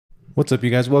What's up, you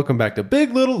guys? Welcome back to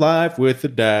Big Little Life with the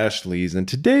Dashleys. And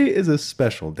today is a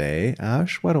special day.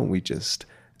 Ash, why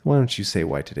don't you say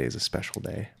why today is a special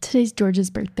day? Today's George's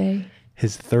birthday.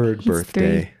 His third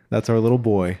birthday. 3. That's our little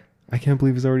boy. I can't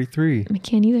believe he's already 3. I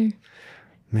can't either.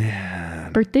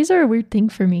 Man. Birthdays are a weird thing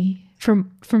for me, for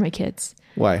my kids.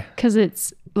 Why? Because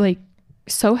it's like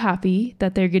so happy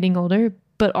that they're getting older,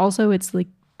 but also it's like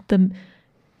the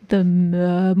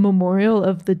memorial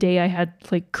of the day I had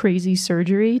like crazy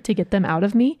surgery to get them out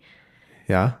of me.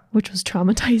 Yeah? Which was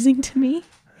traumatizing to me.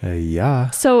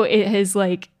 Yeah. So it has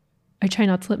like, I try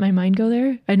not to let my mind go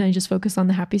there, and I just focus on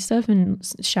the happy stuff and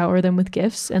shower them with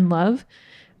gifts and love.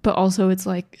 But also it's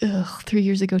like, 3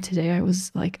 years ago today, I was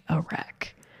like a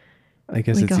wreck. I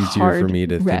guess like it's easier for me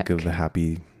to wreck. think of the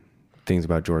happy things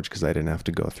about George because I didn't have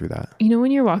to go through that. You know,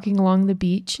 when you're walking along the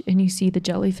beach and you see the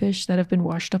jellyfish that have been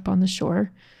washed up on the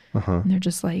shore, and they're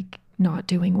just like not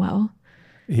doing well.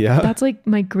 Yeah. That's like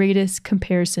my greatest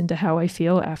comparison to how I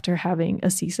feel after having a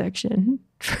C-section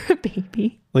for a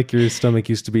baby. Like your stomach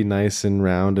used to be nice and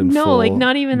round and full. No, like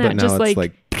not even that. But now Just it's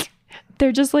like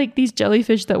they're just like these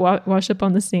jellyfish that wash up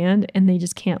on the sand and they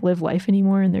just can't live life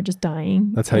anymore and they're just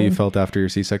dying. That's how you felt after your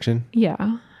C-section?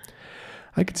 Yeah.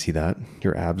 I could see that.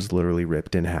 Your abs literally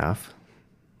ripped in half.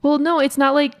 Well, no, it's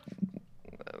not like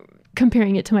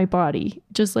comparing it to my body.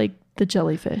 Just like the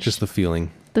jellyfish. Just the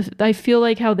feeling. I feel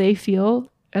like how they feel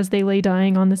as they lay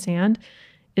dying on the sand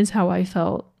is how I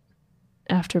felt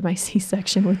after my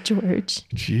C-section with George.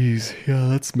 Jeez, yeah,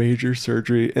 that's major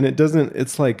surgery. And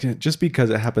it's like, just because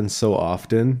it happens so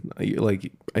often,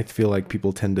 like, I feel like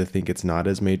people tend to think it's not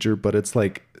as major, but it's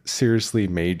like seriously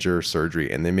major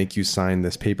surgery. And they make you sign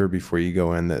this paper before you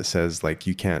go in that says like,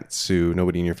 you can't sue,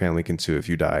 nobody in your family can sue if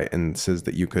you die, and says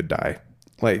that you could die.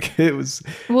 Like, it was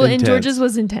well, intense. And George's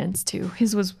was intense too.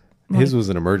 His was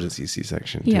an emergency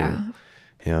C-section too.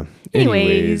 Yeah.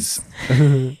 Anyways.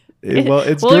 Well,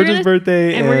 it's George's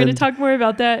birthday. And we're going to talk more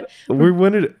about that.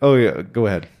 Oh yeah, go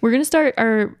ahead. We're going to start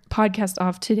our podcast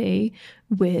off today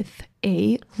with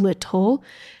a little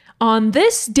on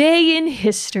this day in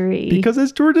history. Because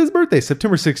it's George's birthday,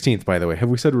 September 16th, by the way. Have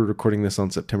we said we're recording this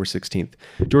on September 16th?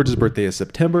 George's birthday is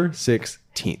September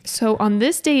 16th. So on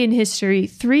this day in history,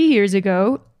 3 years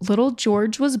ago, little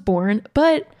George was born,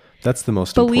 but that's the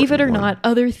most believe it or important one. not,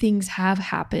 other things have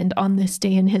happened on this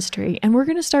day in history. And we're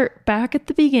going to start back at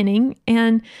the beginning.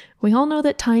 And we all know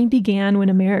that time began when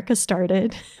America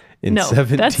started. No,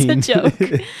 17... that's a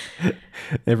joke.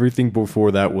 Everything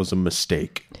before that was a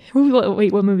mistake.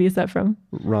 Wait, what movie is that from?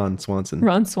 Ron Swanson.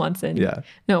 Ron Swanson. Yeah.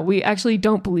 No, we actually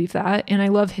don't believe that. And I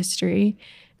love history.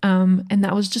 And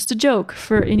that was just a joke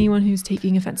for anyone who's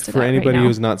taking offense to that. For anybody right now.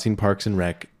 who's not seen Parks and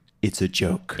Rec, it's a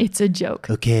joke. It's a joke.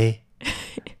 Okay.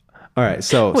 All right.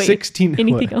 So Wait, 16.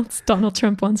 Anything else Donald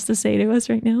Trump wants to say to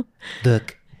us right now?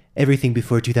 Look, everything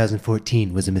before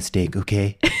 2014 was a mistake,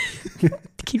 okay?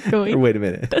 Keep going. Wait a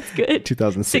minute. That's good.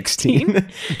 2016.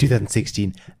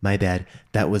 2016, my bad.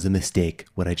 That was a mistake,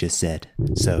 what I just said.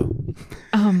 So,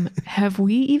 have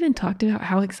we even talked about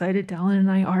how excited Dallin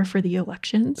and I are for the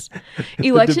elections?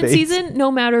 Election season,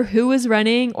 no matter who is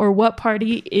running or what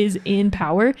party is in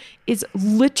power, is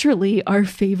literally our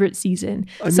favorite season.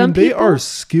 I mean, they are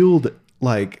skilled,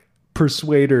 like,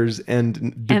 persuaders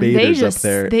and debaters up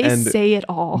there. They say it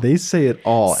all. They say it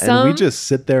all. And we just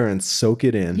sit there and soak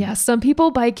it in. Yeah. Some people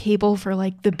buy cable for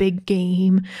like the big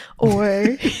game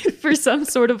or for some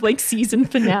sort of like season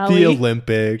finale. The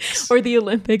Olympics. Or the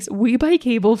Olympics. We buy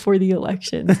cable for the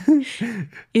elections.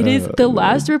 It is the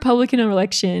last Republican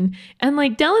election. And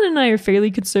like Dallin and I are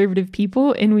fairly conservative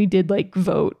people, and we did like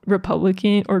vote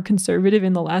Republican or conservative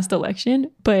in the last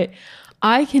election. But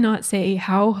I cannot say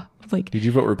how Did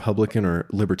you vote Republican or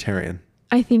Libertarian?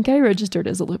 I think I registered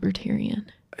as a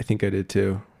Libertarian. I think I did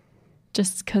too.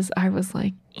 Just because I was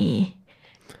like, eh.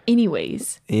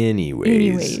 Anyways,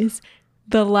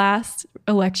 the last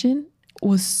election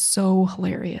was so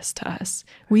hilarious to us.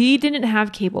 We didn't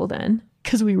have cable then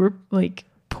because we were like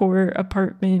poor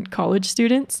apartment college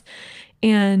students,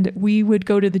 and we would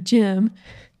go to the gym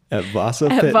at Vasa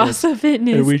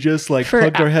Fitness. And we just like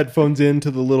plugged our headphones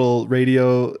into the little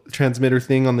radio transmitter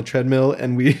thing on the treadmill,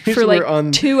 and we for like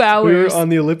on 2 hours. We were on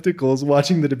the able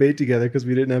watching the debate together because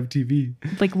we didn't have TV.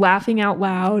 Like laughing out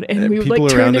loud, and we would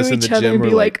like turn to each other and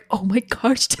be like, "Oh my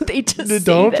gosh, did they just did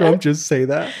Donald Trump just say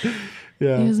that?"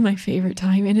 Yeah, it was my favorite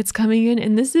time, and it's coming in,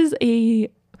 and this is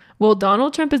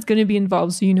Donald Trump is going to be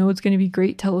involved, so you know it's going to be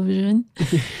great television.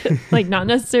 Like not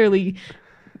necessarily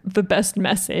the best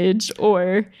message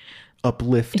or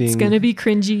uplifting. It's going to be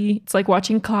cringy. It's like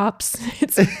watching Cops.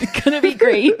 It's going to be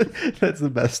great. That's the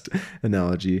best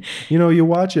analogy. You know, you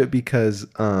watch it because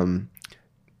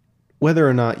whether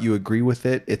or not you agree with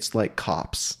it, it's like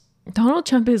cops. Donald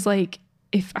Trump is like,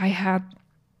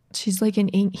 he's like an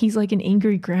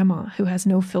angry grandma who has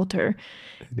no filter.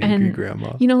 Angry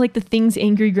grandma. You know, like the things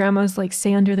angry grandmas like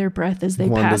say under their breath as they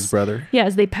Wanda's pass. brother. Yeah,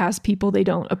 as they pass people they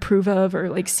don't approve of, or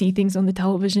like see things on the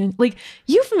television. Like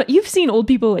you've seen old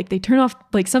people, like they turn off,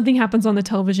 like something happens on the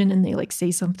television and they like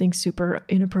say something super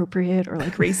inappropriate or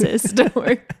like racist.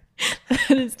 Or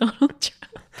that is Donald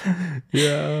Trump.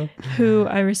 Yeah. Who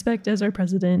I respect as our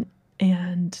president.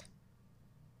 And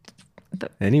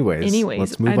Anyways,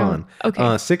 let's move on. Okay.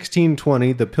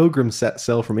 1620, the Pilgrims set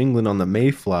sail from England on the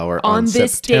Mayflower on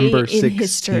this September day in 16th.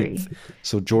 history.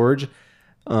 So George,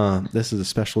 this is a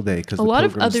special day because a lot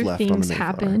of other things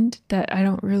happened that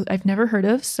I've never heard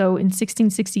of. So in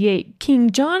 1668, King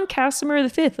John Casimir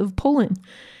V of Poland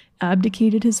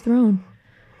abdicated his throne.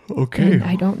 Okay. And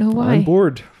I don't know why. I'm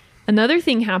bored. Another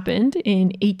thing happened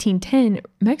in 1810.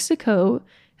 Mexico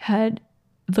had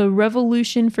the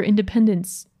Revolution for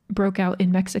Independence broke out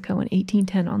in Mexico in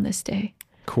 1810 on this day.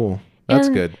 Cool. That's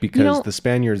And, good because the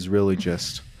Spaniards really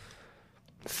just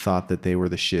thought that they were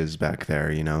the shiz back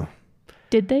there, you know.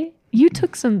 Did they? You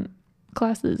took some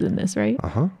classes in this, right?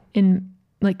 Uh-huh. In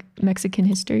like Mexican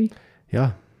history.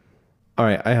 Yeah. All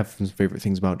right, I have some favorite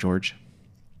things about George.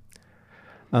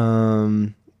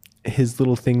 His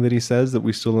little thing that he says that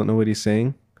we still don't know what he's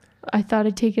saying. I thought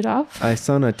I'd take it off. I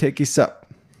sauna take you sup.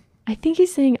 I think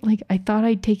he's saying like, I thought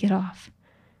I'd take it off.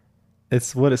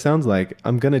 It's what it sounds like.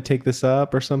 I'm going to take this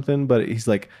up or something, but he's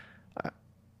like,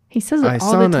 he says it I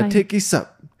all the sauna time. take you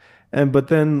sup. But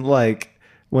then like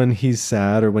when he's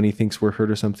sad or when he thinks we're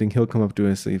hurt or something, he'll come up to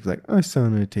us and he's like, I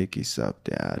sauna take you sup,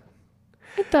 Dad.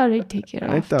 I thought I'd take it off,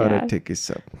 I thought Dad. I'd take you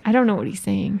sup. I don't know what he's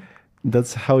saying.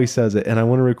 That's how he says it. And I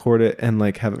want to record it and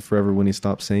like have it forever when he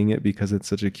stops saying it because it's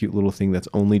such a cute little thing that's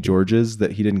only George's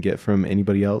that he didn't get from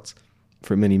anybody else,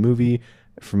 from any movie,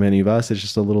 from any of us. It's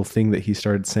just a little thing that he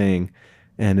started saying.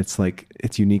 And it's like,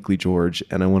 it's uniquely George.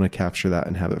 And I want to capture that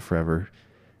and have it forever.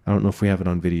 I don't know if we have it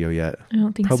on video yet. I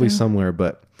don't think Probably so. somewhere,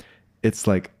 but it's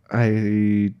like,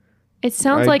 It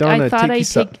sounds like I thought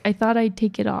I'd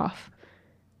take it off.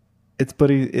 That's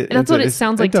what it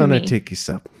sounds like to me. Take you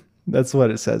sup. That's what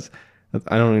it says.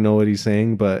 I don't even know what he's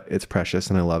saying, but it's precious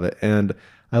and I love it. And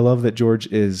I love that George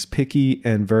is picky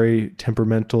and very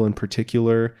temperamental and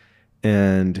particular.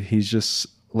 And he's just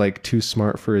like too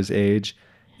smart for his age.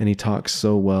 And he talks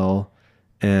so well.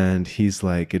 And he's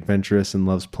like adventurous and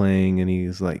loves playing. And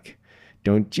he's like,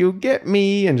 don't you get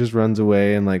me? And just runs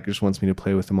away and like just wants me to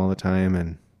play with him all the time.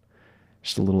 And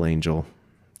just a little angel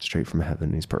straight from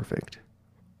heaven. He's perfect.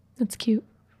 That's cute.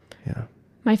 Yeah.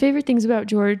 My favorite things about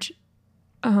George,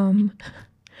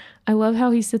 I love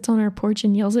how he sits on our porch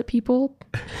and yells at people.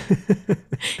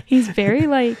 He's very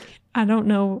like, I don't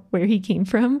know where he came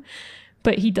from,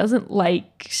 but he doesn't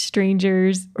like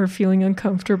strangers or feeling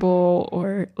uncomfortable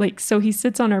or like, so he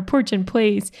sits on our porch and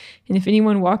plays. And if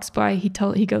anyone walks by, he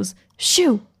goes,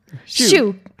 shoo,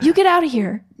 you get out of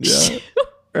here. Yeah.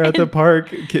 Or at the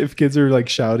park, if kids are like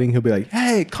shouting, he'll be like,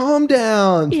 hey, calm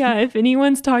down. Yeah, if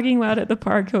anyone's talking loud at the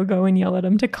park, he'll go and yell at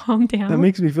them to calm down. That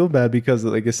makes me feel bad because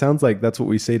like it sounds like that's what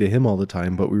we say to him all the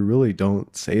time, but we really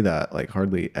don't say that like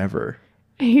hardly ever.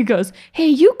 And he goes, hey,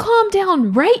 you calm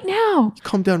down right now.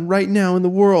 Calm down right now in the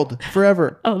world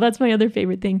forever. Oh, that's my other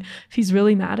favorite thing. If he's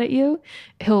really mad at you,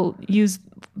 he'll use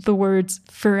the words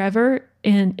forever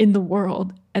and in the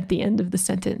world at the end of the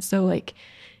sentence. So like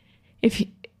if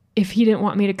he didn't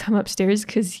want me to come upstairs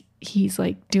because he's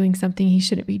like doing something he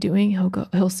shouldn't be doing,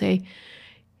 he'll say,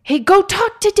 hey, go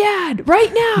talk to Dad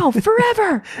right now,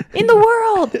 forever in the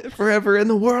world. Forever in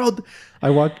the world. I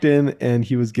walked in and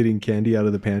he was getting candy out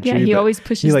of the pantry. Yeah, he always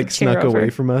pushes he like the chair snuck over. away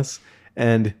from us.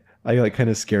 And I like kind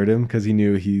of scared him because he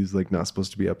knew he's like not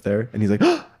supposed to be up there. And he's like,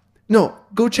 oh, no,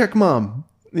 go check Mom.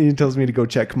 And he tells me to go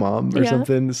check Mom or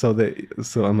something. So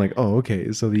I'm like, oh,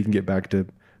 okay. So that he can get back to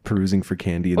perusing for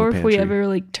candy in the pantry. Or if we ever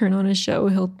like turn on a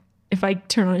show, if I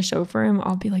turn on a show for him,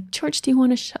 I'll be like, George, do you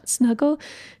want to snuggle?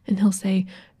 And he'll say,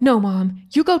 no, Mom,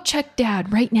 you go check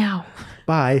Dad right now.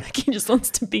 Bye. Like he just wants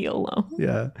to be alone.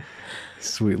 Yeah.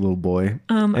 Sweet little boy.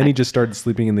 And he just started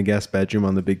sleeping in the guest bedroom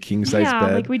on the big king size bed.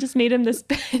 Yeah, like we just made him this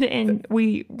bed and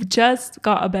we just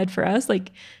got a bed for us.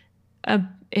 Like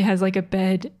it has like a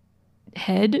bed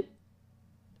head,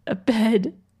 a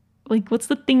bed. Like, what's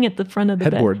the thing at the front of the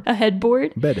headboard. bed? A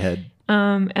headboard. Bed head.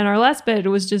 And our last bed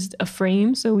was just a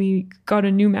frame. So we got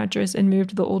a new mattress and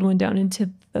moved the old one down into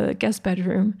the guest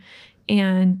bedroom.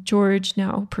 And George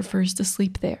now prefers to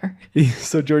sleep there.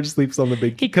 So George sleeps on the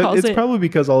big... It's probably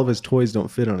because all of his toys don't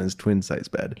fit on his twin-size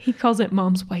bed. He calls it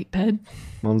Mom's white bed.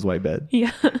 Mom's white bed?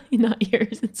 Yeah, not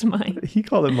yours. It's mine. He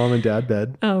called it Mom and Dad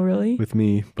bed. Oh, really? With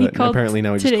me. But apparently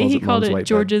now he just calls it Mom's white bed.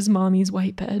 George's mommy's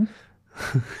white bed.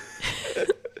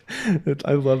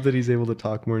 I love that he's able to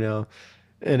talk more now.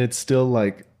 And it's still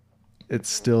like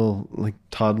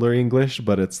toddler English,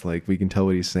 but it's like we can tell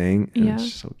what he's saying, and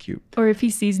it's so cute. Or if he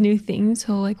sees new things,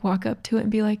 he'll like walk up to it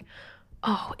and be like,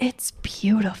 "Oh, it's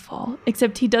beautiful."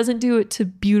 Except he doesn't do it to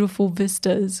beautiful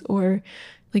vistas or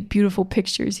like beautiful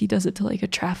pictures. He does it to like a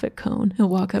traffic cone. He'll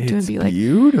walk up to it and be like,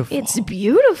 "Beautiful. It's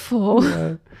beautiful."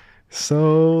 Yeah.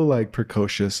 So like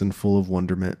precocious and full of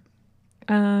wonderment.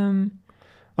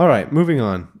 All right, moving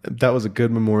on. That was a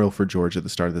good memorial for George at the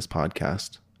start of this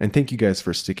podcast. And thank you guys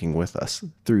for sticking with us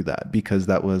through that, because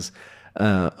that was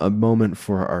a moment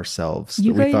for ourselves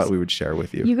that we thought we would share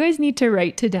with you. You guys need to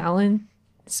write to Dallin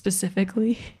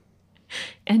specifically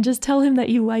and just tell him that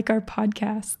you like our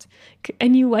podcast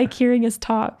and you like hearing us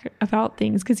talk about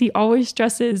things, because he always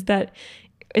stresses that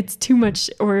it's too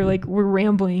much or like we're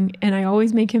rambling, and I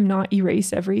always make him not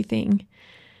erase everything.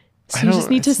 So you just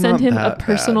need to send him a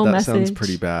personal message. That sounds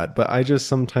pretty bad, but I just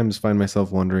sometimes find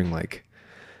myself wondering, like,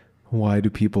 why do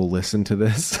people listen to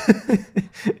this?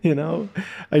 You know,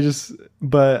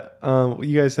 but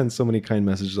you guys send so many kind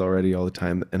messages already all the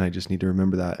time, and I just need to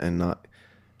remember that and not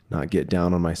get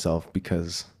down on myself,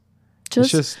 because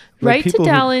just write to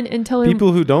Dallin and tell him.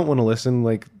 People who don't want to listen,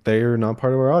 like, they're not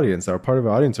part of our audience. Our part of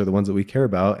our audience are the ones that we care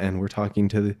about, and we're talking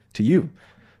to you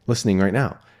listening right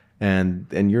now. And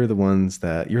you're the one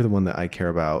that I care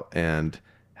about and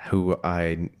who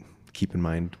I keep in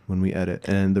mind when we edit,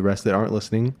 and the rest that aren't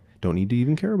listening don't need to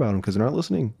even care about them because they're not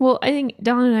listening. Well, I think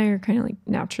Dallin and I are kind of like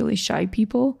naturally shy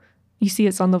people. You see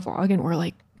us on the vlog and we're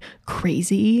like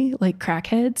crazy, like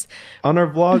crackheads. On our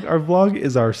vlog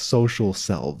is our social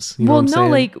selves. You know what I'm saying?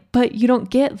 Like, but you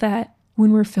don't get that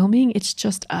when we're filming. It's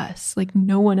just us. Like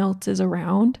no one else is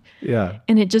around. Yeah.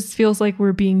 And it just feels like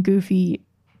we're being goofy.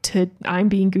 I'm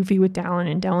being goofy with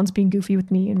Dallin, and Dallin's being goofy with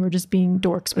me, and we're just being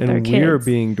dorks with our kids. And we're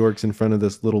being dorks in front of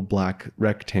this little black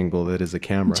rectangle that is a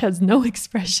camera. Which has no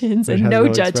expressions and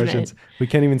no judgment. We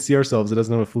can't even see ourselves. It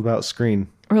doesn't have a flip out screen.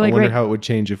 Or like I wonder how it would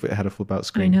change if it had a flip out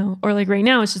screen. I know. Or like right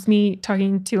now, it's just me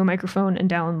talking to a microphone and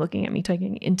Dallin looking at me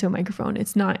talking into a microphone.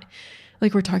 It's not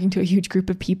like we're talking to a huge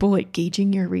group of people, like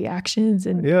gauging your reactions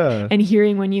and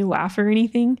hearing when you laugh or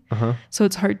anything. So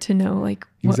it's hard to know, like,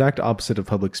 exact opposite of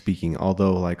public speaking,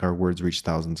 although like our words reach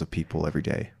thousands of people every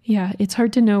day. Yeah, it's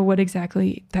hard to know what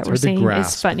exactly that we're saying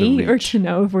is funny, or to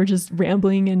know if we're just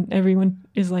rambling and everyone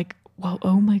is like, well,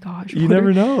 oh my gosh. You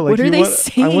never know. Like, what are they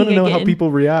saying? I want to know how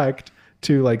people react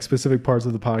to like specific parts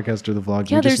of the podcast or the vlog.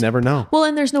 You just never know. Well,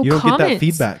 and there's no comments. You don't get that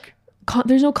feedback.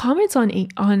 There's no comments on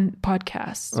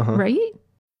podcasts, right?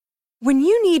 When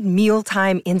you need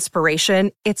mealtime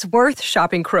inspiration, it's worth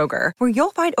shopping Kroger, where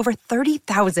you'll find over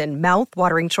 30,000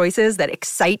 mouth-watering choices that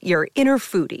excite your inner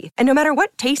foodie. And no matter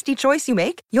what tasty choice you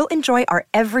make, you'll enjoy our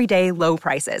everyday low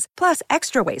prices, plus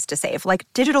extra ways to save, like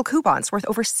digital coupons worth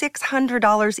over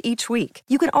 $600 each week.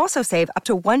 You can also save up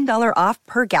to $1 off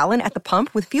per gallon at the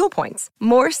pump with fuel points.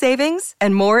 More savings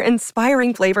and more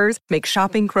inspiring flavors make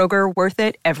shopping Kroger worth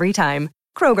it every time.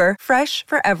 Kroger, fresh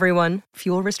for everyone.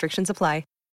 Fuel restrictions apply.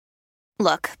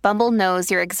 Look, Bumble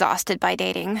knows you're exhausted by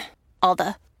dating. All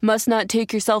the, must not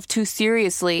take yourself too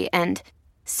seriously, and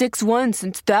 6'1"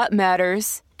 since that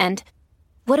matters, and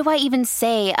what do I even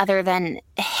say other than,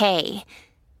 hey?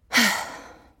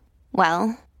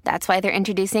 Well, that's why they're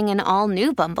introducing an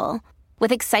all-new Bumble,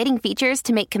 with exciting features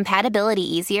to make compatibility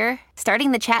easier,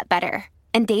 starting the chat better,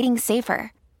 and dating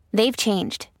safer. They've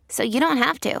changed, so you don't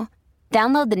have to.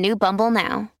 Download the new Bumble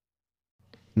now.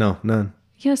 No, none.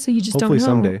 Yeah, so you just Hopefully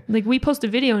don't know. Someday. Like, we post a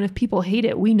video, and if people hate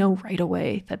it, we know right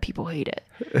away that people hate it.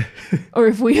 Or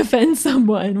if we offend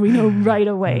someone, we know right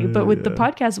away. But with the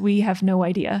podcast, we have no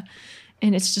idea.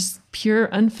 And it's just pure,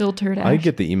 unfiltered. I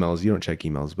get the emails. You don't check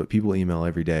emails, but people email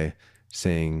every day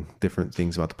saying different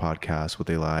things about the podcast, what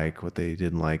they like, what they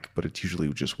didn't like, but it's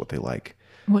usually just what they like.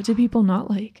 What do people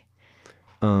not like?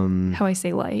 How I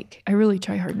say like. I really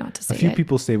try hard not to say it. A few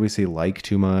people say we say like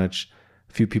too much.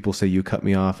 A few people say you cut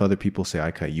me off. Other people say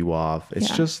I cut you off. It's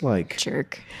just like...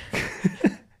 Jerk.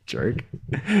 Jerk.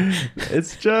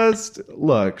 It's just...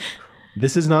 Look,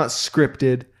 this is not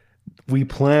scripted. We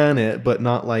plan it, but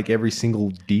not like every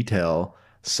single detail.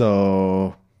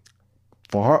 So,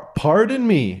 pardon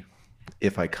me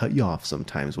if I cut you off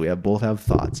sometimes. We both have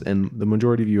thoughts. And the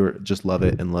majority of you just love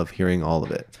it and love hearing all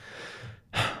of it.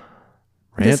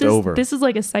 Rant over. This is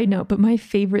like a side note, but my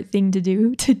favorite thing to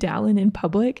do to Dallin in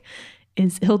public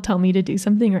is he'll tell me to do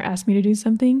something or ask me to do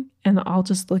something, and I'll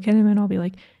just look at him and I'll be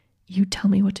like, you tell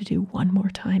me what to do one more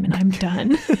time and I'm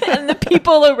done. And the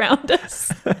people around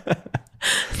us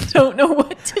don't know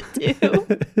what to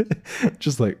do.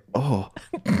 Just like, oh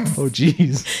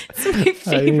geez. It's my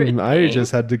favorite I thing.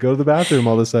 just had to go to the bathroom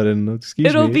all of a sudden. Excuse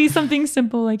It'll me. be something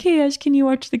simple like, hey, Ash, can you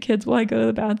watch the kids while I go to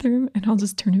the bathroom? And I'll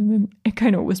just turn to him and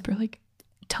kind of whisper like,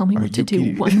 tell me what to you do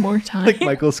kidding? one more time. Like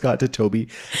Michael Scott to Toby,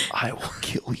 I will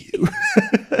kill you.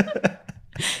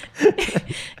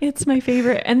 It's my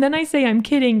favorite. And then I say I'm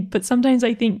kidding, but sometimes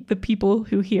I think the people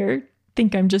who hear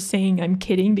think I'm just saying I'm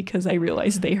kidding because I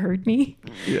realize they heard me.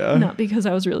 Yeah. Not because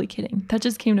I was really kidding. That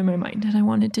just came to my mind and I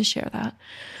wanted to share that.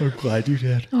 I'm glad you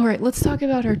did. All right, let's talk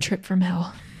about our trip from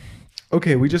hell.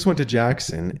 Okay, we just went to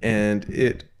Jackson and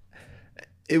it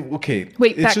okay.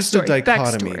 Wait, it's just a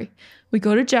dichotomy. backstory. We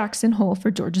go to Jackson Hole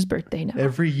for George's birthday now.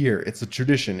 Every year, it's a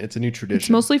tradition. It's a new tradition. It's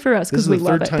mostly for us This because is we the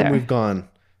love third it time there. we've gone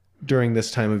during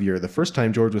this time of year. The first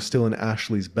time George was still in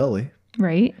Ashley's belly,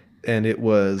 Right? and it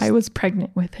was I was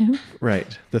pregnant with him.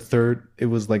 right. The third, it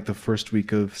was like the first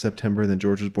week of September. Then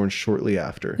George was born shortly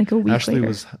after. Like a week Ashley later.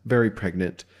 was very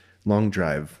pregnant. Long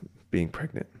drive, being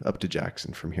pregnant up to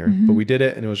Jackson from here, Mm-hmm. but we did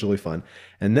it, and it was really fun.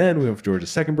 And then we went for George's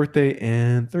second birthday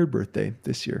and third birthday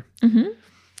this year. Mm-hmm.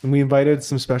 And we invited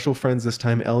some special friends this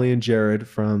time, Ellie and Jared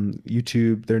from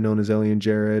YouTube. They're known as Ellie and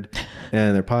Jared,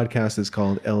 and their podcast is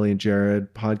called Ellie and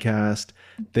Jared Podcast.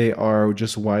 They are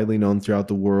just widely known throughout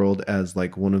the world as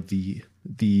like one of the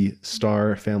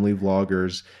star family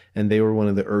vloggers, and they were one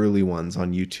of the early ones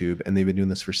on YouTube, and they've been doing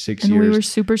this for 6 And years. we were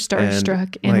super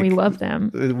starstruck and we like, love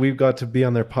them. We got to be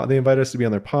on their they invited us to be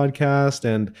on their podcast,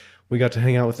 and we got to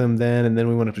hang out with them then, and then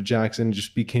we went up to Jackson and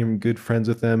just became good friends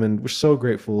with them, and we're so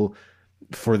grateful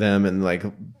for them and like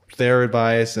their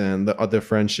advice and the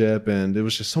friendship, and it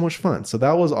was just so much fun. So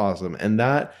that was awesome. And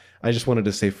that I just wanted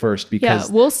to say first,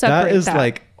 because we'll separate that is that.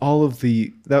 like all of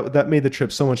the that made the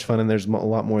trip so much fun, and there's a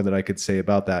lot more that I could say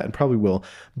about that and probably will.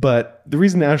 But the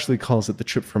reason Ashley calls it the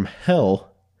trip from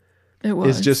hell It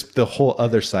was. is just the whole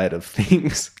other side of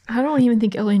things. I don't even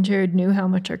think Ellie and Jared knew how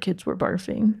much our kids were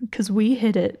barfing because we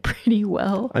hit it pretty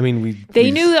well. I mean,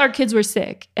 They knew our kids were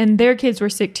sick and their kids were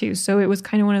sick too. So it was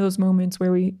kind of one of those moments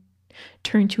where we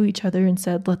turned to each other and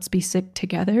said, let's be sick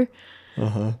together.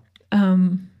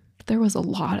 There was a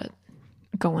lot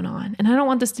going on. And I don't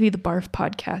want this to be the barf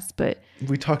podcast, but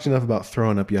we talked enough about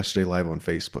throwing up yesterday live on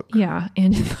Facebook. yeah.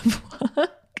 And in the vlog.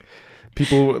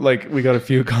 People like, we got a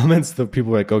few comments that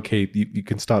people were like, okay, you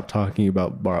can stop talking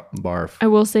about barf. I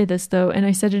will say this though, and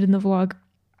I said it in the vlog,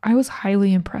 I was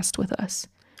highly impressed with us.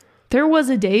 There was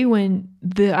a day when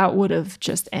that would have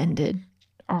just ended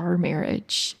our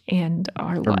marriage and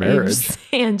our lives marriage.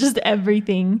 and just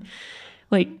everything.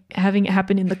 Like having it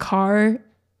happen in the car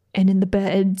and in the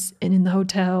beds and in the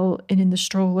hotel and in the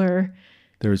stroller.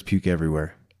 There was puke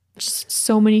everywhere. Just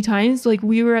so many times. Like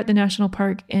we were at the national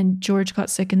park and George got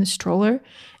sick in the stroller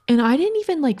and I didn't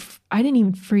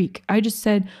even freak. I just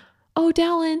said, oh,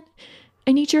 Dallin,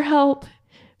 I need your help.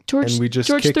 George, And we just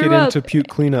George kick it threw up. into puke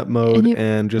cleanup mode And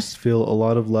and, it- just feel a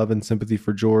lot of love and sympathy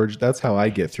for George. That's how I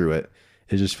get through it,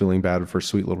 is just feeling bad for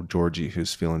sweet little Georgie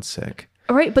who's feeling sick.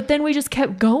 All right, but then we just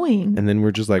kept going. And then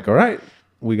we're just like, all right,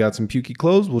 we got some pukey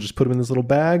clothes. We'll just put them in this little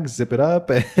bag, zip it up,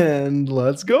 and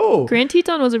let's go. Grand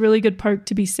Teton was a really good park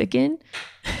to be sick in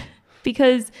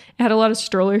because it had a lot of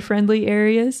stroller-friendly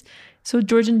areas. So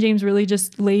George and James really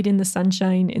just laid in the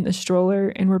sunshine in the stroller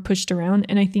and were pushed around.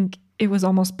 And I think it was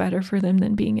almost better for them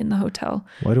than being in the hotel.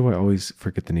 Why do I always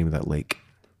forget the name of that lake?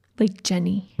 Like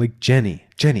Jenny. Like Jenny.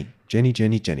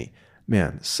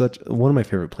 Man, such one of my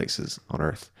favorite places on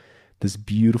earth. This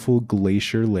beautiful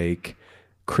glacier lake,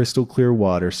 crystal clear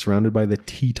water surrounded by the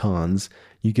Tetons.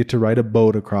 You get to ride a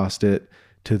boat across it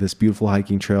to this beautiful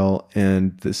hiking trail.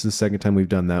 And this is the second time we've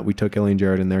done that. We took Ellie and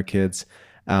Jared and their kids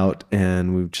out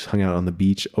and we've just hung out on the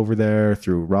beach over there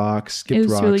through rocks, skipped It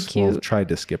was rocks. really Well, cute. tried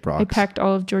to skip rocks. I packed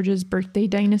all of George's birthday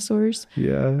dinosaurs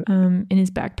Yeah. in his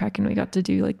backpack and we got to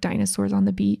do like dinosaurs on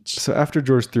the beach. So after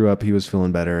George threw up, he was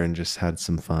feeling better and just had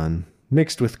some fun,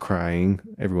 mixed with crying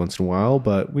every once in a while,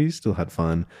 but we still had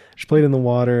fun. Just played in the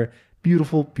water.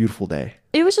 Beautiful, beautiful day.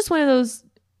 It was just one of those,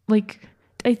 like,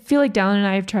 I feel like Dallin and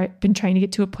I have been trying to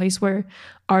get to a place where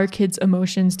our kids'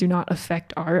 emotions do not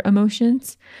affect our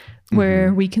emotions,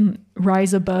 where we can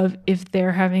rise above. If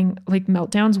they're having like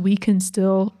meltdowns, we can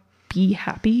still be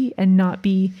happy and not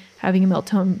be having a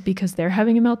meltdown because they're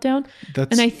having a meltdown.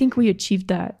 That's And I think we achieved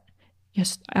that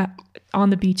on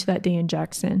the beach that day in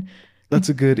Jackson. That's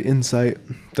a good insight.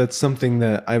 That's something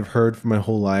that I've heard for my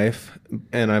whole life.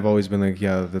 And I've always been like,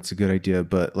 yeah, that's a good idea.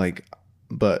 But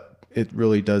it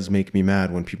really does make me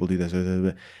mad when people do this.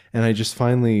 And I just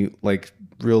finally like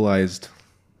realized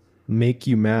make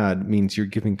you mad means you're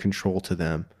giving control to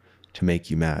them to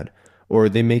make you mad. Or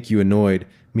they make you annoyed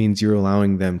means you're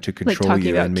allowing them to control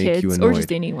you and make kids, you annoyed. Or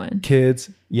just anyone. Kids,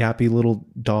 yappy little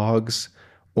dogs,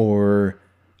 or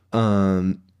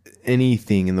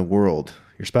anything in the world.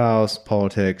 Your spouse,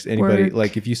 politics, anybody. Work.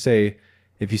 Like if you say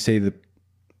the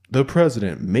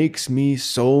president makes me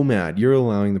so mad, you're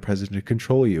allowing the president to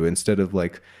control you instead of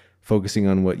like focusing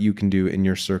on what you can do in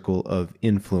your circle of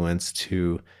influence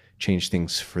to change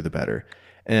things for the better.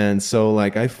 And so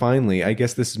like I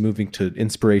guess this is moving to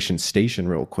inspiration station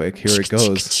real quick. Here it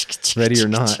goes. Ready or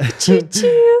not.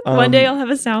 One day I'll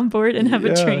have a soundboard and have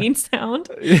a train sound.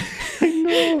 I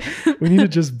know. We need to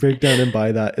just break down and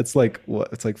buy that. It's like what?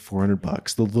 It's like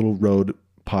 $400. The little Rode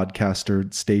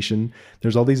podcaster station.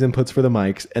 There's all these inputs for the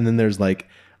mics, and then there's like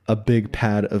a big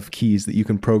pad of keys that you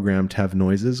can program to have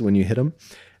noises when you hit them.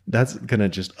 That's gonna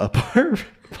just up our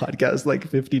podcast like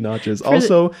 50 notches.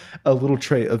 Also, a little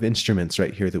tray of instruments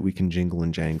right here that we can jingle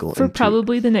and jangle. For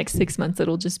probably the next 6 months,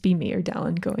 it'll just be me or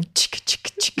Dallin going.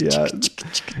 Yeah.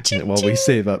 While we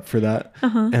save up for that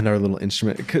and our little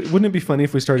instrument. Wouldn't it be funny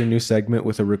if we started a new segment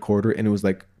with a recorder and it was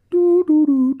like doo, doo,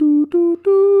 doo, doo, doo,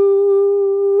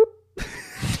 doo.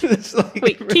 It's like,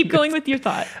 wait, keep going with your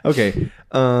thought. Okay.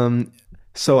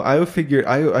 So I figured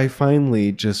I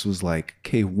finally just was like,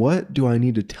 okay, what do I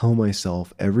need to tell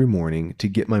myself every morning to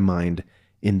get my mind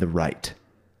in the right?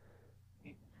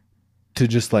 To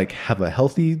just like have a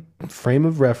healthy frame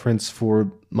of reference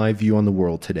for my view on the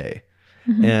world today.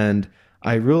 Mm-hmm. And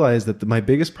I realized that my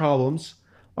biggest problems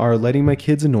are letting my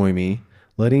kids annoy me,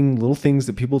 letting little things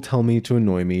that people tell me to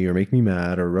annoy me or make me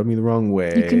mad or rub me the wrong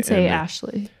way. You can say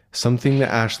Ashley. Something that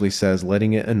Ashley says,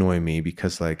 letting it annoy me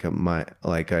because I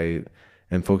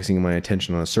am focusing my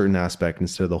attention on a certain aspect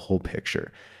instead of the whole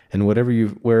picture. And wherever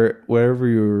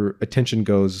your attention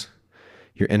goes,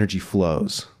 your energy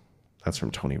flows. That's from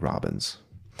Tony Robbins.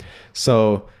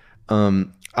 So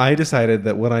I decided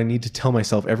that what I need to tell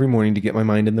myself every morning to get my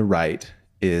mind in the right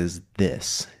is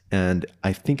this. And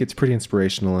I think it's pretty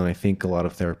inspirational, and I think a lot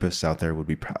of therapists out there would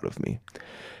be proud of me.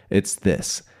 It's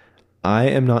this. I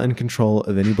am not in control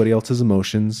of anybody else's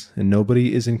emotions, and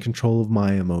nobody is in control of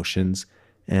my emotions,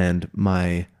 and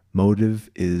my motive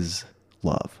is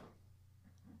love.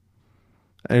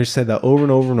 I just said that over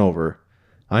and over and over.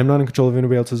 I'm not in control of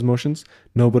anybody else's emotions.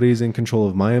 Nobody's in control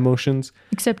of my emotions.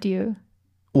 Except you.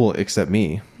 Well, except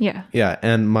me. Yeah. Yeah.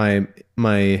 And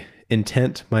my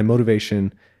intent, my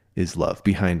motivation is love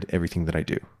behind everything that I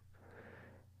do.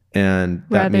 And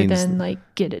that rather means than like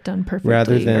get it done perfectly or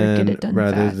get it done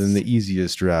fast. than the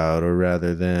easiest route, or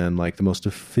rather than like the most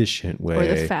efficient way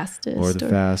or the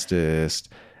fastest.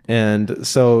 And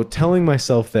so telling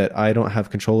myself that I don't have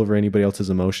control over anybody else's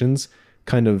emotions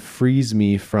kind of frees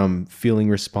me from feeling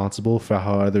responsible for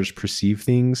how others perceive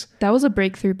things. That was a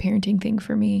breakthrough parenting thing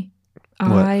for me.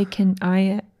 What?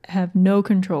 I have no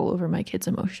control over my kids'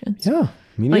 emotions. Yeah,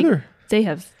 me neither. Like, they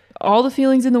have all the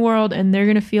feelings in the world and they're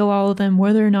going to feel all of them,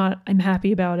 whether or not I'm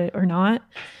happy about it or not.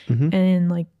 Mm-hmm. And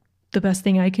like the best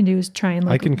thing I can do is try and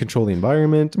like, I can control the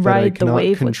environment, but I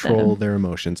cannot control their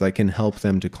emotions. I can help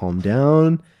them to calm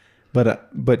down.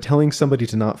 But telling somebody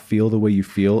to not feel the way you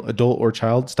feel, adult or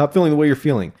child, stop feeling the way you're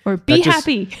feeling. Or be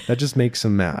happy. That just makes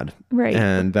them mad. Right.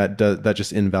 And that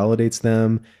just invalidates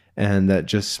them. And that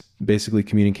just basically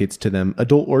communicates to them,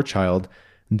 adult or child,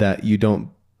 that you don't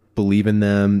believe in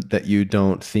them, that you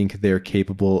don't think they're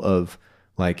capable of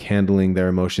like handling their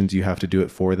emotions. You have to do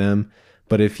it for them.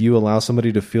 But if you allow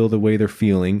somebody to feel the way they're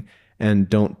feeling and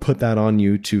don't put that on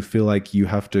you to feel like you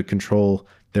have to control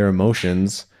their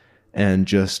emotions, and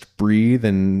just breathe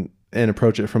and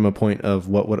approach it from a point of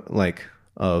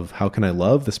of how can I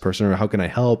love this person, or how can I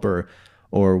help,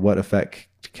 or what effect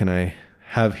can I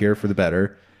have here for the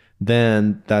better,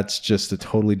 then that's just a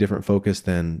totally different focus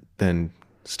than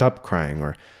stop crying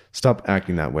or stop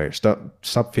acting that way, or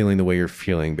stop feeling the way you're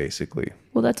feeling, basically.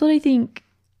 Well, that's what I think.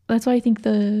 That's why I think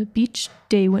the beach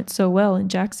day went so well in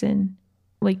Jackson.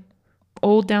 Like,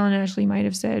 old Dallin and Ashley might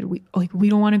have said, we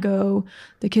don't want to go.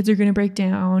 The kids are going to break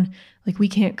down. Like we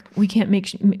can't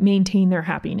maintain their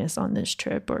happiness on this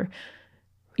trip, or,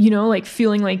 like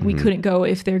feeling like we couldn't go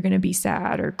if they're going to be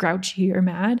sad or grouchy or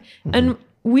mad. Mm-hmm. And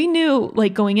we knew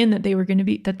like going in that they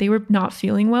were not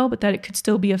feeling well, but that it could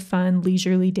still be a fun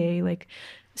leisurely day, like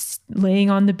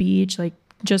laying on the beach, like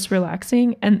just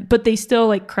relaxing. But they still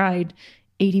like cried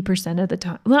 80% of the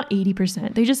time. Not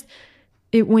 80%.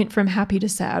 It went from happy to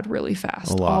sad really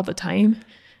fast all the time.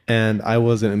 And I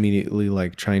wasn't immediately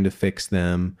like trying to fix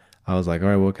them. I was like, all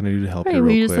right, what can I do to help you real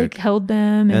we quick? just like held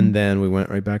them. And then we went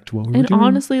right back to what we were and doing.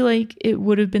 honestly, like it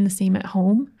would have been the same at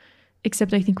home,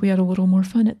 except I think we had a little more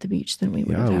fun at the beach than we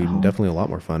would have at home. Yeah, definitely a lot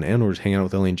more fun. And we're just hanging out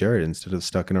with Ellie and Jared instead of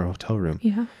stuck in our hotel room.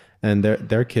 Yeah. And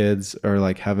their kids are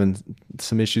like having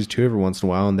some issues too every once in a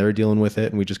while, and they're dealing with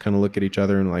it. And we just kind of look at each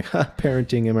other and like,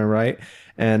 parenting, am I right?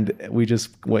 And we just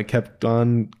kept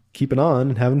on keeping on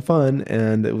and having fun.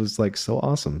 And it was like so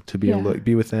awesome to be able to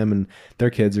be with them. And their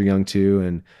kids are young too.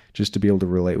 And just to be able to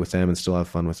relate with them and still have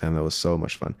fun with them. That was so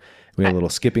much fun. We had a little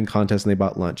skipping contest and they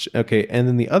bought lunch. Okay. And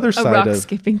then the other side of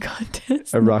skipping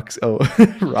contest. rock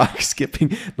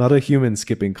skipping, not a human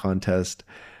skipping contest,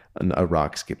 a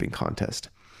rock skipping contest.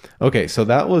 Okay, so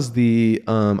that was the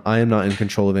I am not in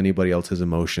control of anybody else's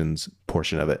emotions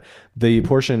portion of it. The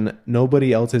portion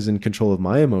nobody else is in control of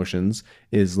my emotions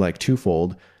is like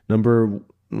twofold. Number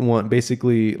one,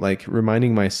 basically like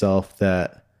reminding myself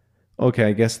that, okay,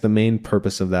 I guess the main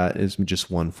purpose of that is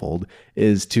just onefold,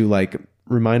 is to like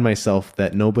remind myself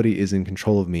that nobody is in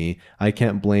control of me. I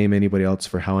can't blame anybody else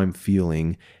for how I'm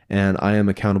feeling, and I am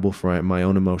accountable for my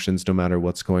own emotions no matter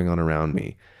what's going on around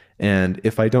me. And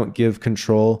if I don't give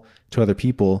control to other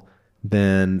people,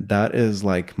 then that is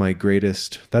my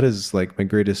greatest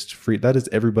free, that is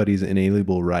everybody's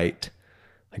inalienable right.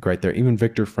 Like right there. Even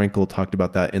Viktor Frankl talked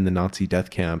about that in the Nazi death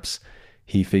camps.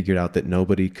 He figured out that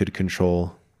nobody could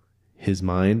control his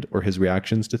mind or his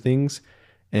reactions to things.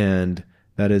 And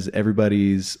that is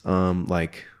everybody's,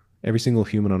 every single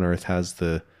human on earth has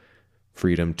the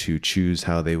freedom to choose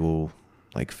how they will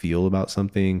feel about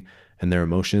something and their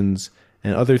emotions.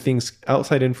 And other things,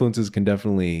 outside influences can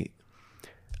definitely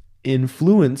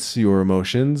influence your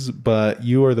emotions, but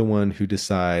you are the one who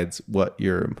decides what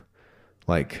your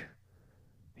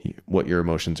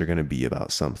emotions are going to be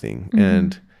about something. Mm-hmm.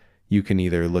 And you can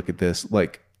either look at this,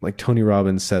 like Tony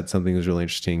Robbins said something that was really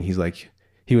interesting.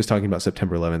 He was talking about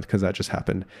September 11th because that just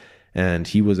happened. And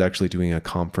he was actually doing a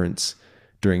conference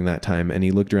during that time. And he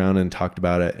looked around and talked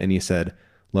about it. And he said,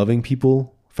 loving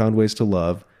people found ways to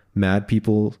love, mad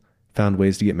people found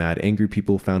ways to get mad. Angry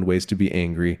people found ways to be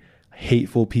angry.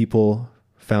 Hateful people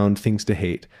found things to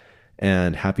hate.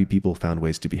 And happy people found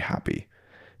ways to be happy.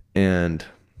 And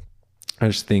I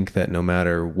just think that no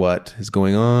matter what is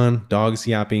going on, dogs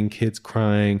yapping, kids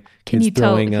crying, kids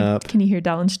throwing up. Can you hear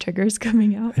Dallin's triggers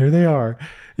coming out? Here they are.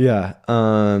 Yeah.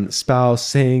 Spouse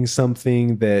saying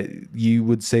something that you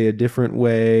would say a different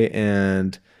way.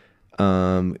 And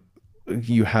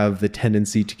you have the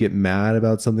tendency to get mad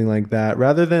about something like that,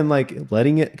 rather than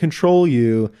letting it control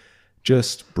you.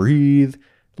 Just breathe,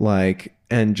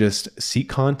 and just seek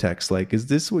context. Is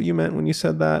this what you meant when you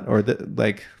said that? Or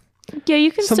yeah,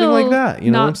 you can something still like that.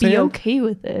 You know what I'm saying? Not be okay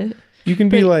with it. You can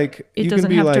be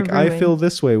I ruin. feel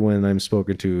this way when I'm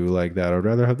spoken to like that. I'd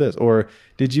rather have this. Or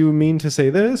did you mean to say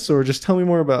this? Or just tell me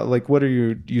more about what are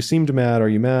you seemed mad. Are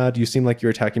you mad? You seem like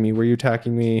you're attacking me. Were you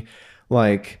attacking me?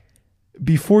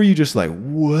 Before you just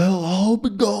well, I'll be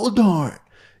god darn.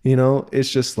 It's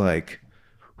just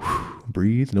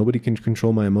breathe. Nobody can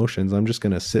control my emotions. I'm just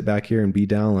going to sit back here and be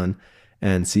Dallin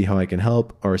and see how I can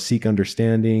help or seek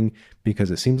understanding,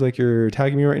 because it seems like you're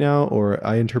attacking me right now, or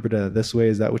I interpret it this way.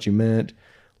 Is that what you meant?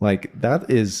 That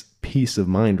is peace of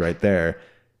mind right there.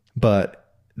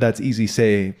 But that's easy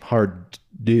say, hard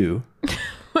do.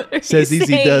 Says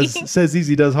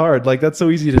easy does hard. That's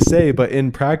so easy to say, but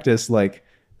in practice,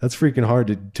 that's freaking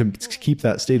hard to keep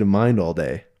that state of mind all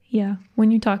day. Yeah.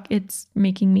 When you talk, it's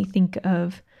making me think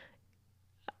of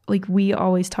we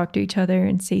always talk to each other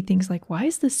and say things like, why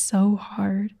is this so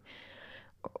hard?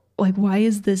 Why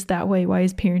is this that way? Why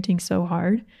is parenting so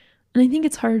hard? And I think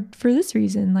it's hard for this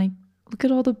reason. Look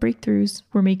at all the breakthroughs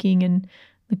we're making and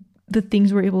the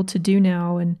things we're able to do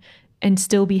now and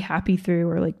still be happy through,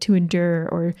 or to endure,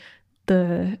 or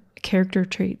the character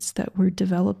traits that we're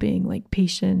developing, like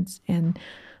patience and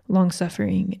long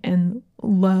suffering and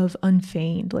love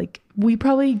unfeigned. We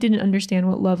probably didn't understand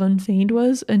what love unfeigned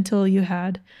was until we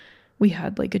had a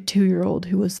 2-year-old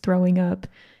who was throwing up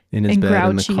in his and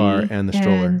bed, grouchy, in the car, and the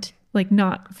stroller, and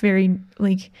not very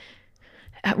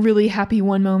really happy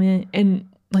one moment, and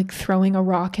throwing a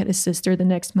rock at his sister the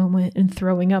next moment, and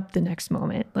throwing up the next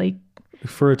moment.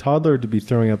 For a toddler to be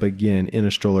throwing up again in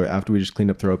a stroller after we just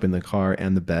cleaned up throw up in the car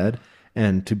and the bed,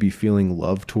 and to be feeling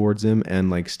love towards him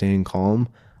and staying calm,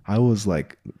 I was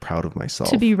proud of myself.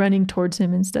 To be running towards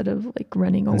him instead of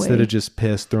running away. Instead of just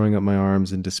pissed, throwing up my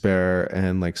arms in despair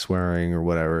and swearing or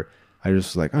whatever, I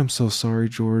just was I'm so sorry,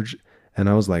 George. And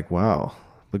I was wow,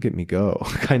 look at me go.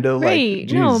 Kind of right.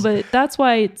 like, no, but that's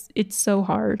why it's so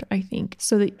hard, I think,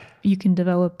 so that you can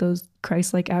develop those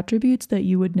Christ-like attributes that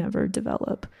you would never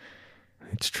develop.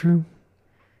 It's true.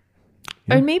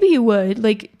 Yeah. Or maybe you would,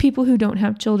 like, people who don't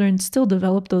have children still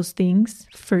develop those things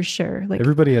for sure. Like,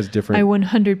 everybody has different. I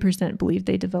 100% believe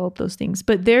they develop those things,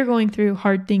 but they're going through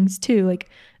hard things too. Like,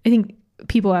 I think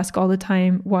people ask all the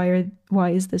time, why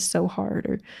is this so hard?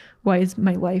 Or why is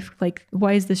my life, like,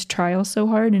 why is this trial so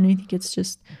hard? And I think it's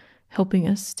just helping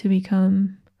us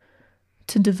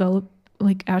to develop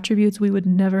like attributes we would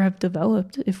never have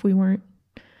developed if we weren't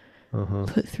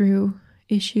put through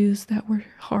issues that were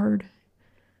hard.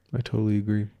 I totally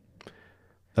agree.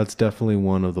 That's definitely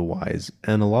one of the whys,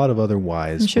 and a lot of other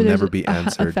whys sure will never be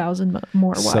answered. 1,000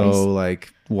 more whys. So,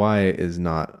 like, why is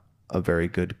not a very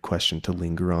good question to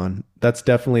linger on. That's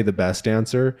definitely the best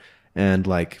answer, and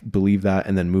like believe that,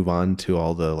 and then move on to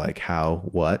all the like how,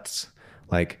 what's,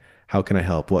 like how can I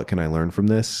help? What can I learn from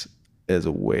this? Is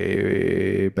a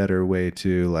way better way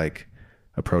to like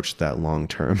approach that long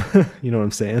term. You know what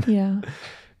I'm saying? Yeah.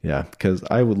 Yeah, because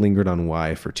I would lingered on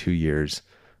why for 2 years.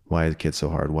 Why is kids so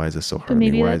hard? Why is this so hard? But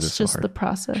maybe Why that's is this so just hard? the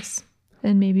process,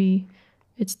 and maybe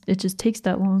it just takes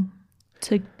that long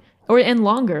to, and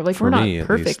longer. Like, For we're not me, at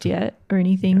perfect least. yet or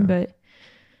anything, Yeah. but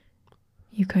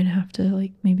you kind of have to,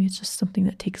 like, maybe it's just something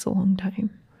that takes a long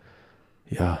time.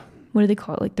 Yeah. What do they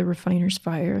call it? Like the refiner's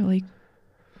fire. Like,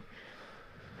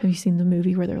 have you seen the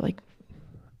movie where they're like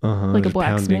a Just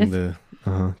blacksmith?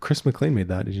 pounding Chris McLean made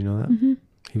that. Did you know that? Mm-hmm.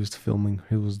 He was filming.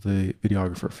 He was the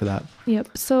videographer for that.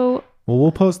 Yep. So Well,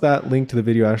 we'll post that link to the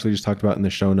video Ashley just talked about in the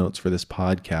show notes for this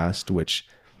podcast, which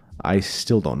I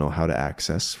still don't know how to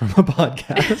access from a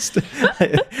podcast.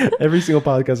 Every single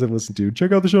podcast I've listened to,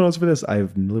 check out the show notes for this.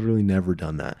 I've literally never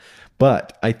done that.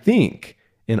 But I think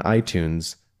in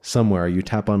iTunes somewhere you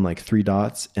tap on like 3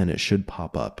 dots and it should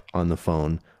pop up on the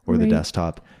phone or the Right.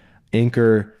 desktop.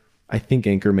 Anchor, I think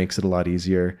Anchor makes it a lot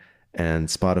easier. And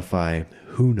Spotify,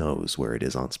 who knows where it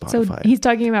is on Spotify. So he's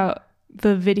talking about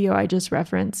the video I just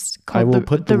referenced called I will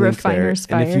put the link there. Refiner's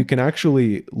Fire. And if you can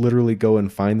actually literally go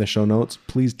and find the show notes,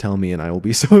 please tell me and I will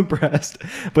be so impressed.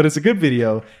 But it's a good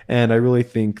video. And I really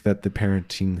think that the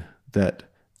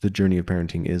journey of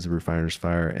parenting is a refiner's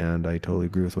fire. And I totally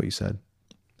agree with what you said.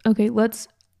 Okay, let's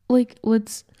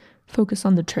focus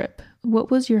on the trip.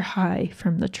 What was your high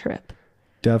from the trip?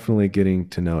 Definitely getting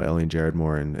to know Ellie and Jared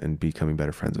more and becoming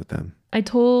better friends with them.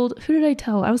 who did I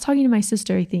tell? I was talking to my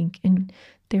sister, I think, and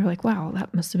they were like, wow,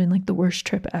 that must have been like the worst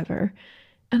trip ever.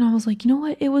 And I was like, you know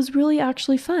what? It was really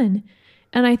actually fun.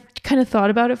 And I kind of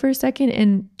thought about it for a second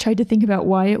and tried to think about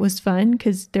why it was fun,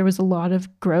 because there was a lot of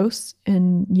gross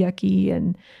and yucky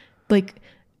and like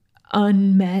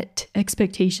unmet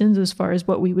expectations as far as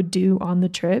what we would do on the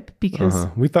trip, because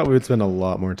We thought we would spend a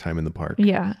lot more time in the park.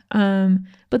 yeah.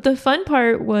 But the fun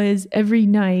part was every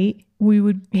night we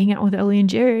would hang out with Ellie and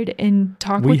Jared and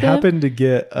talk We with them. happened to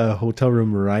get a hotel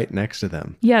room right next to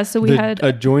them. Yeah, so we The had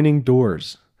adjoining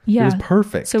doors. yeah, It was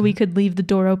perfect. so we could leave the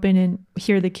door open and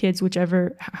hear the kids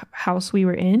whichever house we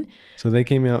were in. So they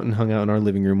came out and hung out in our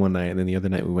living room one night, and then the other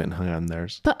night we went and hung out in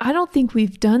theirs. But I don't think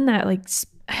we've done that, like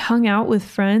hung out with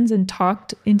friends and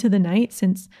talked into the night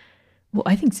since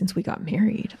we got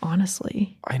married,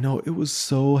 honestly. I know, it was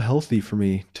so healthy for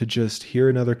me to just hear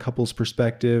another couple's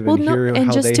perspective Well, and no, hear and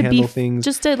how just they to handle be things,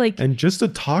 just to like and just to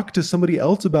talk to somebody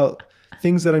else about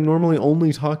things that I'm normally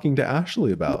only talking to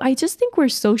Ashley about. I just think we're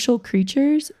social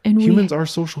creatures, and Humans are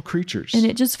social creatures. and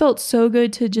it just felt so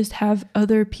good to just have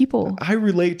other people. I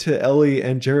relate to Ellie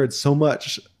and Jared so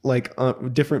much, like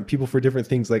different people for different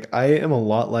things. Like I am a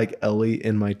lot like Ellie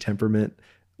in my temperament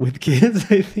with kids,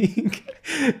 I think.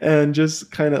 And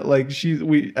just kind of like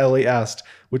Ellie asked,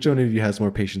 which one of you has more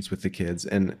patience with the kids?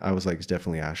 And I was like, it's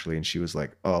definitely Ashley. And she was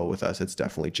like, oh, with us, it's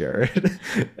definitely Jared.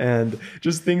 And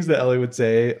just things that Ellie would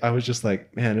say, I was just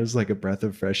like, man, it was like a breath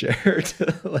of fresh air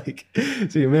to like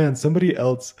see, man, somebody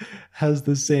else has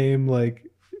the same like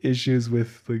issues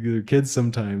with like their kids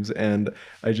sometimes. And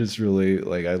I just really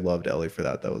like, I loved Ellie for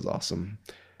that. That was awesome.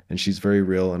 And she's very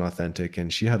real and authentic.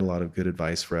 And she had a lot of good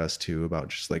advice for us too about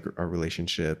just like our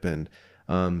relationship. And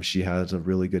she has a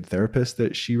really good therapist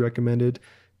that she recommended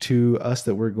to us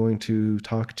that we're going to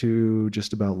talk to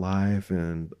just about life.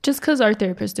 And Just because our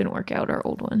therapist didn't work out, our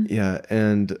old one. yeah.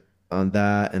 And on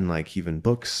that, and like even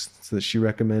books that she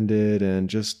recommended, and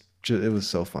just it was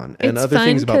so fun. And It's other fun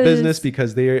things about business 'cause-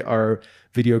 because they are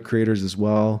video creators as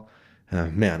well.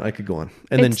 Man, I could go on.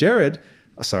 And then Jared,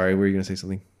 sorry, were you going to say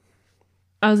something?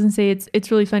 I was gonna say it's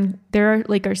really fun. They're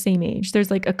like our same age. There's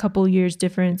like a couple years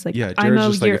difference. Like Yeah, I'm Jared's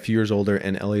just year, like a few years older,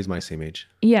 and Ellie's my same age.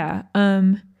 yeah.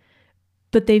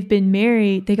 But they've been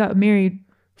married. They got married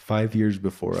 5 years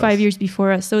before us. 5 years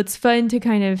before us. So it's fun to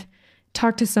kind of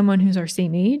talk to someone who's our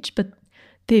same age, but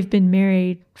they've been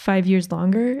married 5 years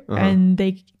longer, and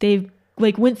they've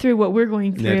like went through what we're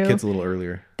going through. They had kids a little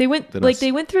earlier. They went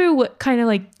through what kind of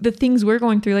like the things we're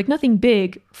going through, like nothing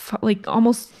big, like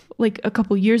almost like a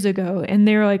couple years ago, and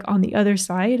they're like on the other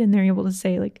side, and they're able to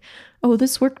say like, oh,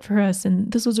 this worked for us,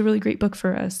 and this was a really great book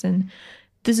for us, and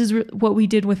this is what we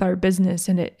did with our business,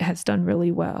 and it has done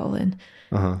really well. And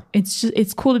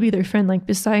it's cool to be their friend. Like,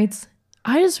 besides,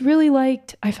 I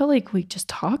felt like we just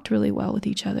talked really well with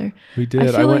each other. We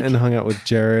did. I went and hung out with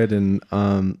Jared, and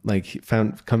like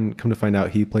come to find out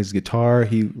he plays guitar.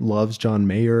 He loves John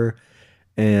Mayer,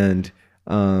 and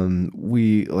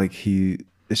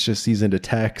he's into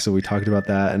tech, so we talked about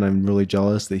that, and I'm really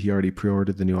jealous that he already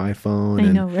pre-ordered the new iPhone.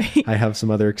 I know, right? I have some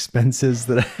other expenses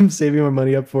that I'm saving my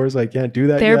money up for, so I can't do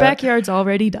that Their yet. backyard's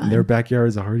already done.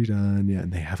 Yeah,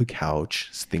 and they have a couch,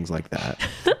 things like that.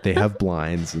 They have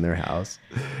blinds in their house.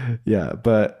 Yeah,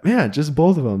 but yeah, just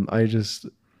both of them.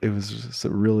 It was just a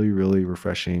really, really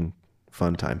refreshing,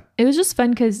 fun time. It was just fun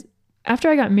because after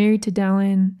I got married to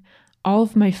Dallin, all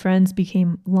of my friends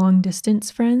became long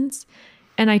distance friends.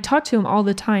 And I talked to him all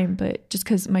the time, but just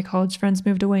because my college friends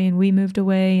moved away and we moved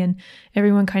away and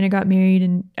everyone kind of got married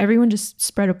and everyone just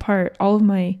spread apart, all of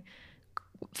my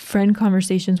friend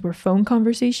conversations were phone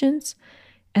conversations.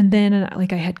 And then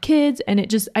like I had kids, and I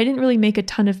didn't really make a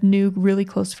ton of new, really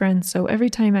close friends. So every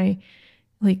time I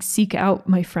like seek out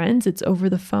my friends, it's over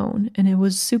the phone, and it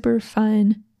was super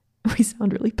fun. We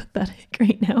sound really pathetic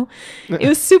right now. It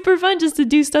was super fun just to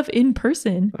do stuff in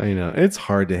person. I know. It's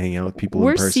hard to hang out with people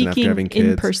in person after having kids.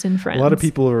 In-person friends. A lot of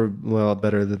people are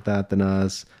better at that than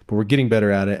us, but we're getting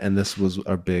better at it, and this was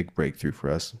a big breakthrough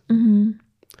for us. Mm-hmm.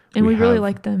 And we really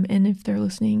like them. And if they're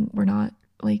listening, we're not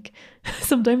like,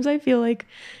 sometimes I feel like,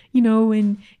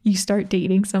 when you start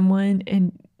dating someone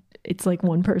and it's like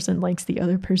one person likes the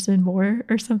other person more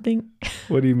or something.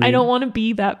 What do you mean? I don't want to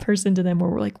be that person to them where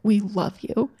we're like, we love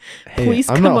you. Hey, please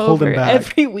come over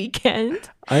every weekend.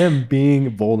 I am being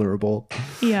vulnerable.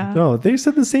 Yeah. No, they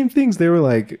said the same things. They were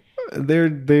like, they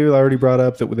already brought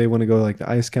up that they want to go like the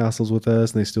ice castles with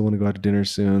us, and they still want to go out to dinner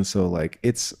soon. So like,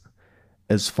 it's,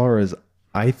 as far as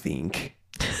I think,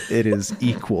 it is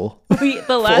equal.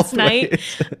 The last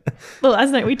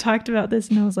night we talked about this,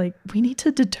 and I was like, we need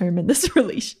to determine this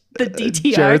relation. The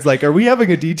DTR. Jared's like, are we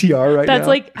having a DTR right now? That's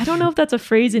like, I don't know if that's a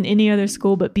phrase in any other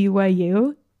school but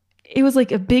BYU. It was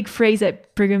like a big phrase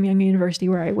at Brigham Young University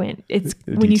where I went. It's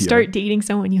when you start dating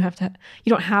someone, you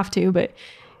don't have to, but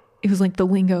it was like the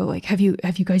lingo, like, have you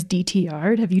guys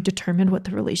DTR'd? Have you determined what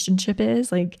the relationship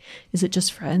is? Like, is it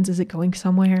just friends? Is it going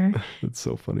somewhere? That's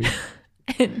so funny.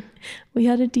 And we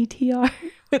had a DTR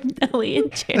with Ellie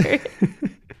and Jared.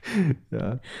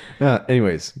 Yeah.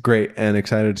 Anyways, great, and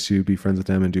excited to be friends with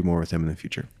them and do more with them in the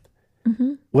future.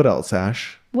 Mm-hmm. What else,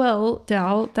 Ash? Well,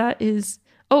 Dal, that is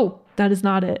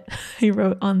not it. I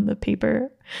wrote on the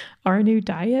paper our new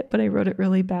diet, but I wrote it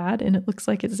really bad, and it looks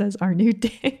like it says our new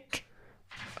dick.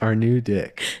 Our new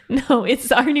dick. No,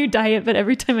 it's our new diet, but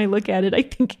every time I look at it, I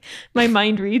think my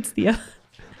mind reads the other.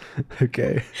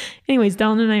 Okay. Anyways,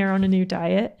 Dallin and I are on a new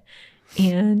diet,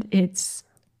 and it's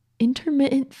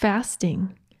intermittent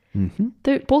fasting.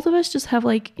 Mm-hmm. Both of us just have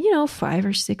 5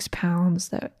 or 6 pounds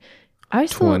that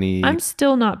I'm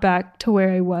still not back to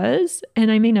where I was, and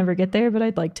I may never get there, but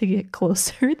I'd like to get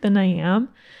closer than I am.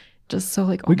 Just so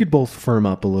we could both firm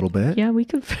up a little bit. Yeah, we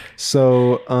could.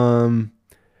 So,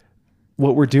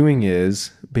 what we're doing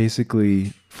is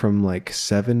basically from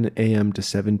 7 a.m. to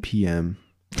 7 p.m.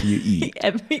 you eat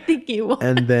everything you want,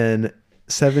 and then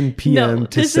 7 p.m.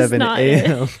 to 7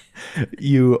 a.m.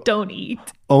 you don't eat.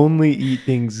 Only eat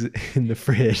things in the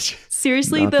fridge.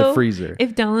 Seriously, not though, the freezer.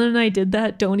 If Dallin and I did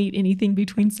that, don't eat anything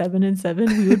between 7 and 7,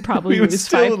 we would probably lose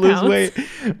 5 pounds. Weight.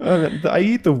 I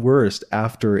eat the worst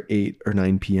after 8 or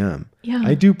 9 p.m. Yeah,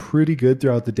 I do pretty good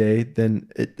throughout the day. Then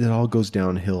it all goes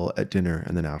downhill at dinner,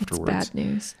 and then afterwards, it's bad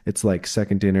news. It's like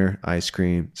second dinner, ice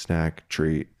cream, snack,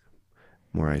 treat.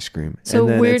 More ice cream. So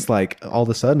and then it's like all of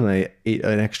a sudden I ate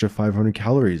an extra 500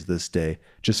 calories this day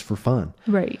just for fun.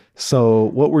 Right. So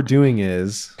what we're doing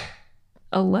is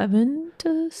 11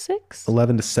 to 6?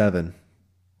 11 to 7.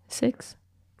 6?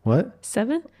 What?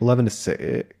 7? 11 to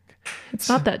 6. It's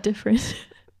not that different.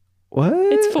 What?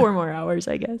 It's 4 more hours,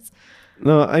 I guess.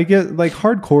 No, I get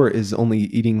hardcore is only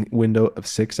eating window of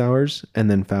 6 hours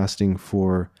and then fasting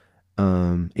for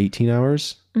 18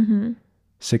 hours. Mm-hmm.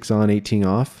 6 on, 18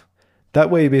 off. That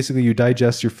way, basically, you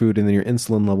digest your food and then your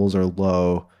insulin levels are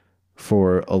low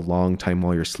for a long time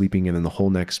while you're sleeping, and then the whole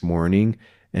next morning.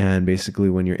 And basically,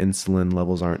 when your insulin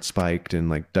levels aren't spiked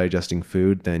and digesting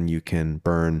food, then you can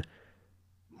burn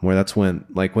where that's when,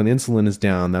 like when insulin is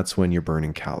down, that's when you're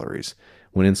burning calories.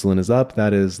 When insulin is up,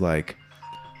 that is like,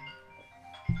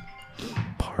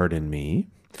 pardon me.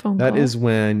 Phone That call. is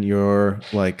when you're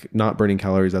like not burning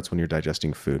calories. That's when you're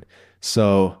digesting food.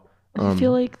 So I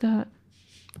feel like that.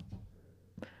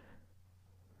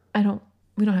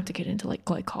 We don't have to get into like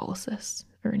glycolysis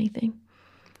or anything.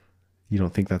 you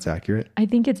don't think that's accurate? I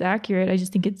think it's accurate. I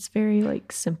just think it's very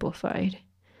like simplified.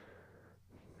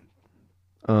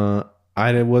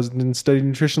 I wasn't studying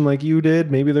nutrition like you did.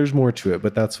 Maybe there's more to it,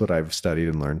 but that's what I've studied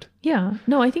and learned. Yeah.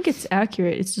 No, I think it's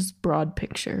accurate. It's just broad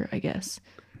picture, I guess.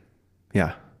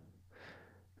 Yeah.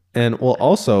 And well,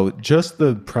 also just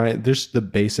there's the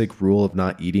basic rule of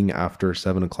not eating after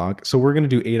 7 o'clock. So we're going to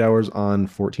do 8 hours on,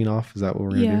 14 off. Is that what we're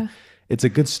going to Yeah. do? It's a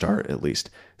good start at least.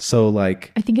 So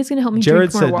like I think it's going to help me Jared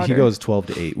drink more said water. he goes 12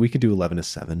 to 8. We could do 11 to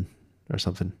 7 or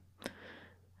something.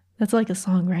 That's like a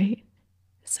song, right?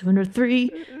 7 to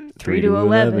 3, 3 to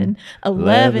 11,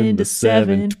 11 to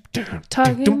 7.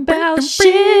 Talking about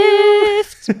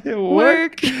shift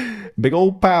work. Big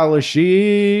old pile of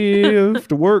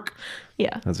shift work.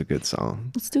 Yeah. That's a good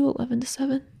song. Let's do 11 to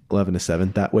 7. 11 to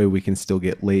 7. That way we can still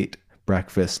get late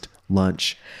breakfast,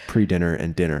 lunch, pre-dinner,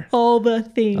 and dinner. All the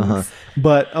things.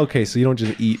 But okay, so you don't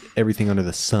just eat everything under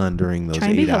the sun during those Try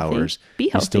and be 8 healthy. hours.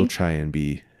 Be You still healthy. try and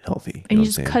be healthy. And you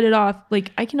just cut it off.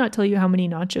 Like, I cannot tell you how many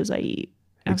nachos I eat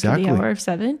after Exactly. the hour of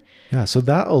 7. Yeah, so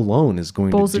that alone is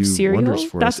going Bowls to do of cereal. wonders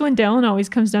for That's us. when Dallin always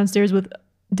comes downstairs with.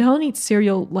 Dallin eats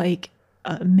cereal like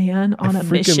a man on a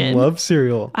freaking mission. love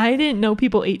cereal. I didn't know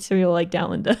people ate cereal like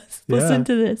Dallin does. Yeah. Listen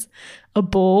to this. A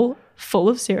bowl full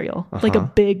of cereal, like a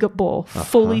big bowl,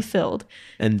 fully filled.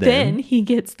 And Then he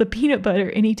gets the peanut butter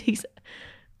and he takes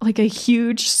like a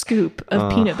huge scoop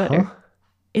of peanut butter.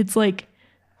 It's like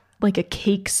a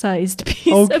cake-sized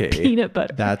piece of peanut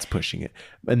butter. That's pushing it.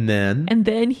 And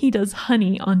then he does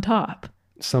honey on top.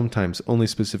 sometimes only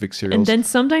specific cereals. And then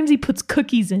sometimes he puts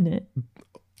cookies in it.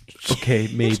 Okay,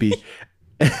 maybe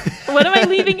What am I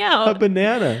leaving a out?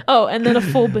 banana. Oh, and then a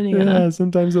full banana. Yeah,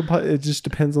 sometimes it just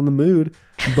depends on the mood.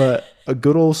 But a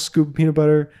good old scoop of peanut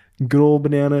butter, good old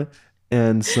banana,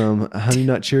 and some Honey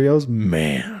Nut Cheerios.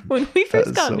 Man, When we first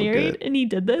is got so married good. and he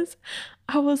did this,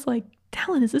 I was like,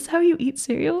 Dallin, is this how you eat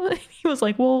cereal? And he was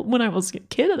like, well, when I was a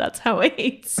kid, that's how I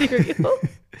ate cereal.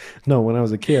 no, when I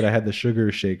was a kid, I had the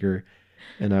sugar shaker,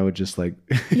 and I would just like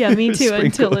Yeah, me too, sprinkle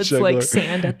until it's like sugar-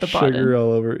 sand at the sugar bottom.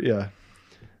 all over. Yeah,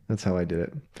 that's how I did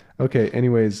it. Okay.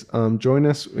 Anyways, join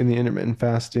us in the intermittent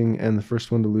fasting, and the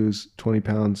first one to lose 20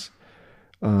 pounds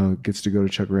gets to go to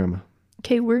Chuckarama.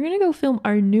 Okay, we're going to go film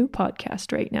our new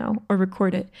podcast right now or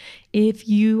record it. If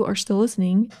you are still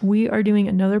listening, we are doing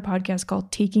another podcast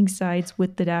called Taking Sides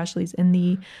with the Dashleys, and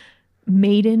the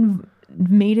maiden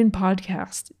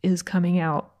podcast is coming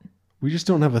out. We just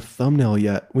don't have a thumbnail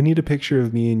yet. We need a picture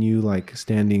of me and you like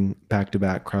standing back to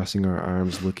back, crossing our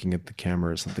arms, looking at the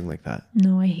camera or something like that.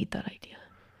 No, I hate that idea.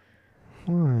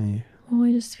 Why? Oh,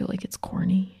 I just feel like it's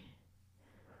corny.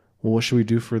 Well, what should we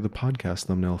do for the podcast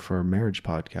thumbnail for our marriage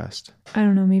podcast? I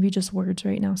don't know, maybe just words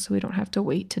right now so we don't have to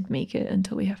wait to make it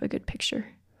until we have a good picture.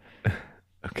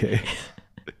 Okay.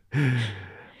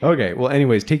 Okay. Well,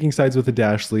 anyways, Taking Sides with the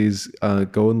Dashleys.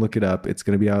 Go and look it up. It's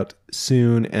going to be out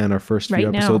soon, and our first few Right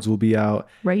now. episodes will be out,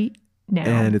 Right now.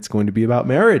 and it's going to be about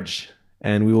marriage.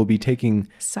 And we will be taking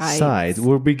Sides.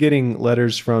 We'll be getting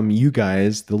letters from you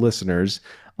guys, the listeners,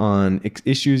 on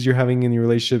issues you're having in your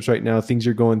relationships right now, things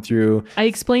you're going through. I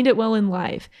explained it well in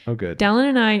live. Oh, good. Dallin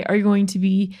and I are going to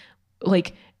be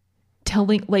like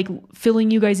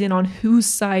filling you guys in on whose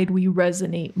side we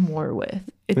resonate more with.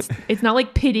 It's not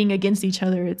like pitting against each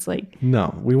other. It's like,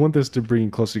 No, we want this to bring you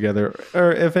close together.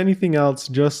 Or if anything else,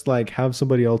 just like have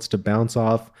somebody else to bounce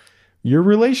off your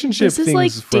relationship this is things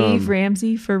like from. Dave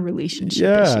Ramsey for relationship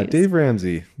Yeah, issues. Dave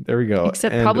Ramsey. There we go.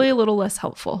 Except And- probably a little less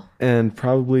helpful. And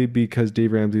probably because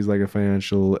Dave Ramsey's like a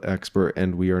financial expert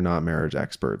and we are not marriage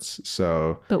experts.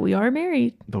 So, But we are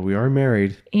married but we are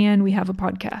married. and we have a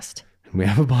podcast. We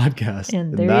have a podcast.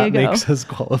 And there that you go. makes us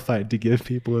qualified to give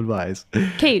people advice.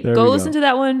 Okay, There go we listen to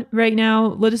that one right now.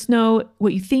 Let us know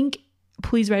what you think.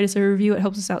 Please write us a review. It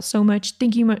helps us out so much.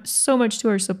 Thank you so much to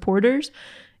our supporters.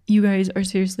 You guys are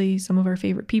seriously some of our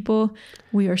favorite people.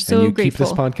 We are so and you grateful. keep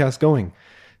this podcast going.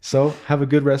 So have a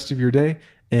good rest of your day,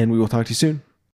 and we will talk to you soon.